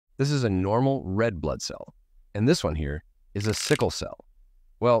This is a normal red blood cell, and this one here is a sickle cell.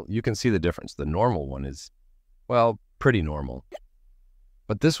 Well, you can see the difference. The normal one is, well, pretty normal.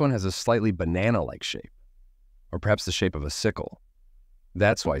 But this one has a slightly banana-like shape, or perhaps the shape of a sickle.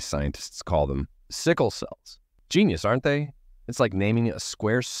 That's why scientists call them sickle cells. Genius, aren't they? It's like naming a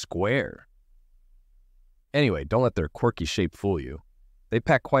square square. Anyway, don't let their quirky shape fool you. They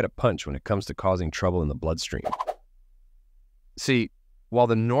pack quite a punch when it comes to causing trouble in the bloodstream. See, while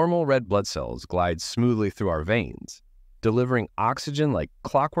the normal red blood cells glide smoothly through our veins, delivering oxygen like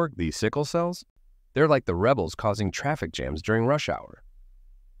clockwork, these sickle cells, they're like the rebels causing traffic jams during rush hour.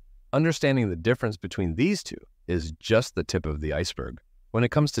 Understanding the difference between these two is just the tip of the iceberg when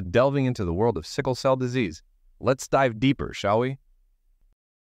it comes to delving into the world of sickle cell disease. Let's dive deeper, shall we?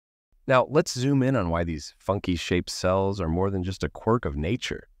 Now, let's zoom in on why these funky shaped cells are more than just a quirk of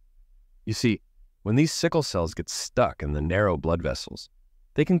nature. You see, when these sickle cells get stuck in the narrow blood vessels,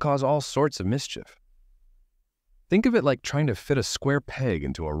 they can cause all sorts of mischief. Think of it like trying to fit a square peg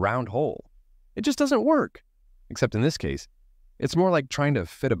into a round hole. It just doesn't work. Except in this case, it's more like trying to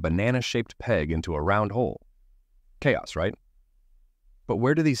fit a banana-shaped peg into a round hole. Chaos, right? But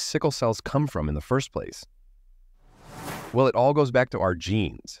where do these sickle cells come from in the first place? Well, it all goes back to our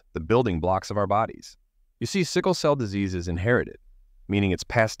genes, the building blocks of our bodies. You see, sickle cell disease is inherited, meaning it's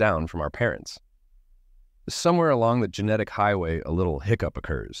passed down from our parents. Somewhere along the genetic highway, a little hiccup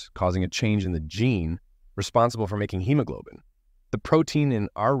occurs, causing a change in the gene responsible for making hemoglobin, the protein in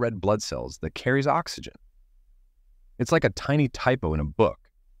our red blood cells that carries oxygen. It's like a tiny typo in a book.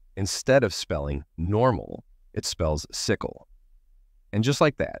 Instead of spelling normal, it spells sickle. And just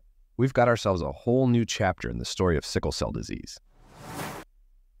like that, we've got ourselves a whole new chapter in the story of sickle cell disease.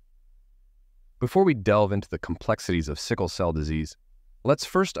 Before we delve into the complexities of sickle cell disease, let's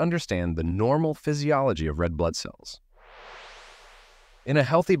first understand the normal physiology of red blood cells. In a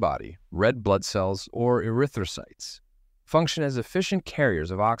healthy body, red blood cells, or erythrocytes, function as efficient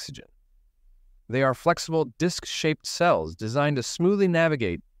carriers of oxygen. They are flexible, disc-shaped cells designed to smoothly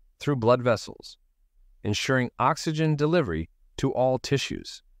navigate through blood vessels, ensuring oxygen delivery to all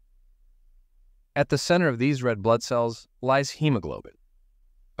tissues. At the center of these red blood cells lies hemoglobin,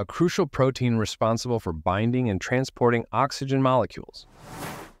 a crucial protein responsible for binding and transporting oxygen molecules.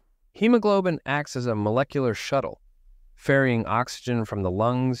 Hemoglobin acts as a molecular shuttle, ferrying oxygen from the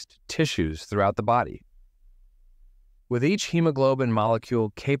lungs to tissues throughout the body. With each hemoglobin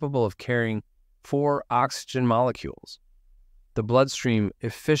molecule capable of carrying 4 oxygen molecules, the bloodstream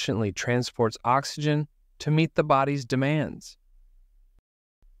efficiently transports oxygen to meet the body's demands.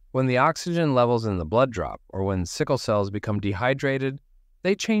 When the oxygen levels in the blood drop, or when sickle cells become dehydrated,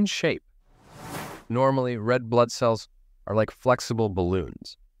 they change shape. Normally, red blood cells are like flexible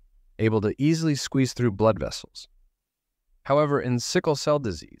balloons, able to easily squeeze through blood vessels. However, in sickle cell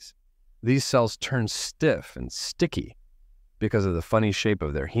disease, these cells turn stiff and sticky because of the funny shape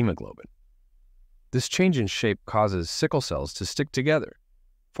of their hemoglobin. This change in shape causes sickle cells to stick together,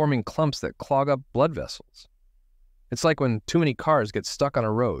 forming clumps that clog up blood vessels. It's like when too many cars get stuck on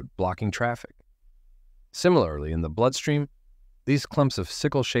a road, blocking traffic. Similarly, in the bloodstream, these clumps of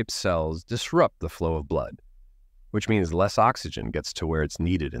sickle-shaped cells disrupt the flow of blood, which means less oxygen gets to where it's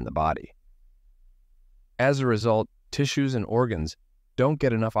needed in the body. As a result, tissues and organs don't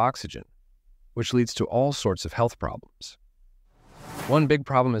get enough oxygen, which leads to all sorts of health problems. One big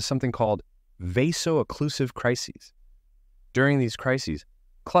problem is something called vaso-occlusive crises. During these crises,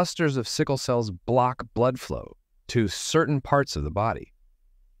 clusters of sickle cells block blood flow to certain parts of the body,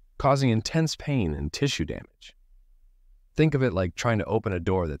 causing intense pain and tissue damage. Think of it like trying to open a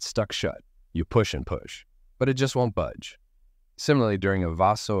door that's stuck shut. You push and push, but it just won't budge. Similarly, during a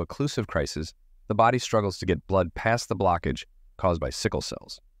vaso-occlusive crisis, the body struggles to get blood past the blockage caused by sickle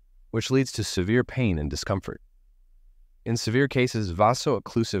cells, which leads to severe pain and discomfort. In severe cases,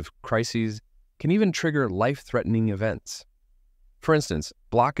 vaso-occlusive crises can even trigger life-threatening events. For instance,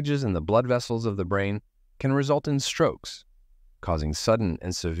 blockages in the blood vessels of the brain can result in strokes, causing sudden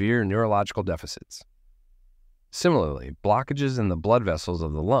and severe neurological deficits. Similarly, blockages in the blood vessels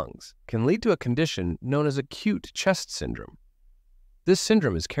of the lungs can lead to a condition known as acute chest syndrome. This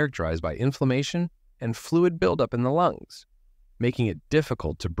syndrome is characterized by inflammation and fluid buildup in the lungs, making it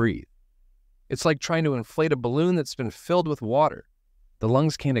difficult to breathe. It's like trying to inflate a balloon that's been filled with water. The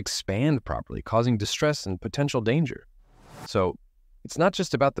lungs can't expand properly, causing distress and potential danger. So, it's not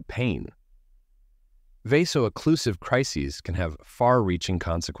just about the pain. Vaso-occlusive crises can have far-reaching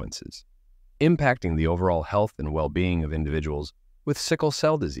consequences, impacting the overall health and well-being of individuals with sickle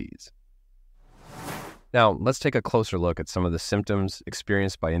cell disease. Now, let's take a closer look at some of the symptoms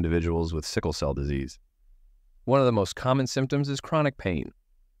experienced by individuals with sickle cell disease. One of the most common symptoms is chronic pain.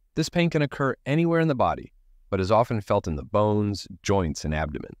 This pain can occur anywhere in the body, but is often felt in the bones, joints, and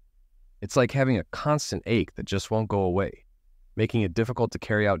abdomen. It's like having a constant ache that just won't go away, making it difficult to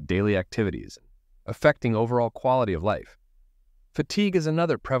carry out daily activities, affecting overall quality of life. Fatigue is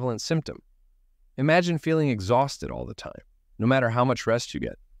another prevalent symptom. Imagine feeling exhausted all the time, no matter how much rest you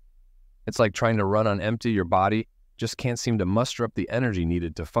get. It's like trying to run on empty. Your body just can't seem to muster up the energy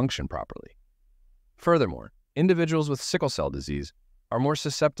needed to function properly. Furthermore, individuals with sickle cell disease are more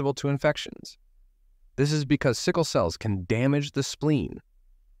susceptible to infections. This is because sickle cells can damage the spleen,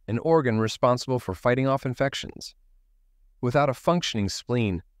 an organ responsible for fighting off infections. Without a functioning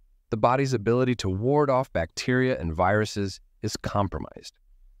spleen, the body's ability to ward off bacteria and viruses is compromised,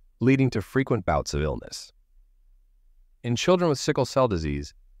 leading to frequent bouts of illness. In children with sickle cell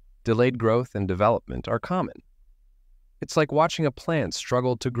disease, delayed growth and development are common. It's like watching a plant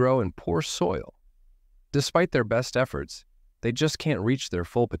struggle to grow in poor soil. Despite their best efforts, they just can't reach their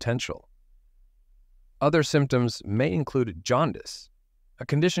full potential. Other symptoms may include jaundice, a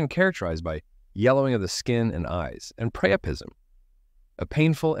condition characterized by yellowing of the skin and eyes, and priapism, a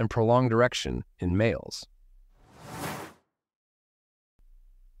painful and prolonged erection in males.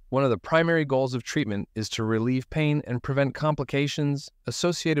 One of the primary goals of treatment is to relieve pain and prevent complications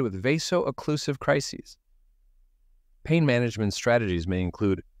associated with vaso-occlusive crises. Pain management strategies may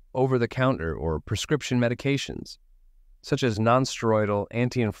include over-the-counter or prescription medications, such as nonsteroidal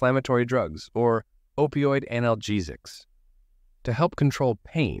anti-inflammatory drugs or opioid analgesics, to help control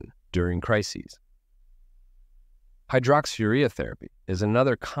pain during crises. Hydroxyurea therapy is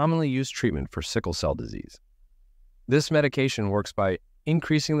another commonly used treatment for sickle cell disease. This medication works by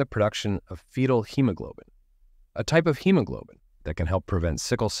increasing the production of fetal hemoglobin, a type of hemoglobin that can help prevent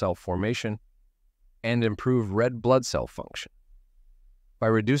sickle cell formation and improve red blood cell function. By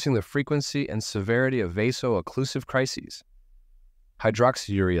reducing the frequency and severity of vaso-occlusive crises,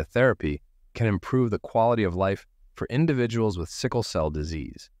 hydroxyurea therapy can improve the quality of life for individuals with sickle cell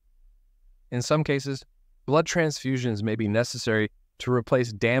disease. In some cases, blood transfusions may be necessary to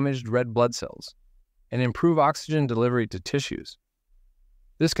replace damaged red blood cells and improve oxygen delivery to tissues.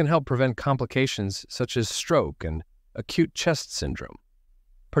 This can help prevent complications such as stroke and acute chest syndrome,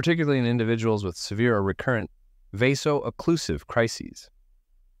 particularly in individuals with severe or recurrent vaso-occlusive crises.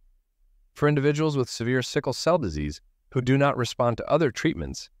 For individuals with severe sickle cell disease who do not respond to other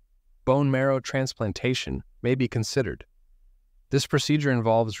treatments, bone marrow transplantation may be considered. This procedure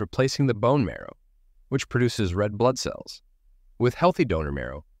involves replacing the bone marrow, which produces red blood cells, with healthy donor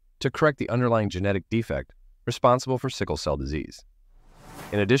marrow to correct the underlying genetic defect responsible for sickle cell disease.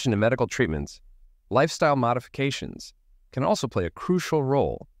 In addition to medical treatments, lifestyle modifications can also play a crucial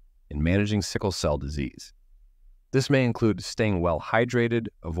role in managing sickle cell disease. This may include staying well hydrated,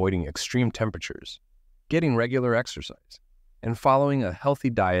 avoiding extreme temperatures, getting regular exercise, and following a healthy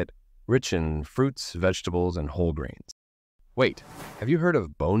diet rich in fruits, vegetables, and whole grains. Wait, have you heard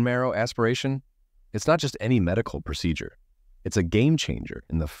of bone marrow aspiration? It's not just any medical procedure. It's a game changer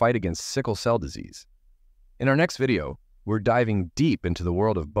in the fight against sickle cell disease. In our next video, we're diving deep into the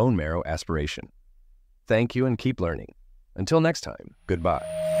world of bone marrow aspiration. Thank you and keep learning. Until next time,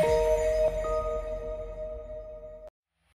 goodbye.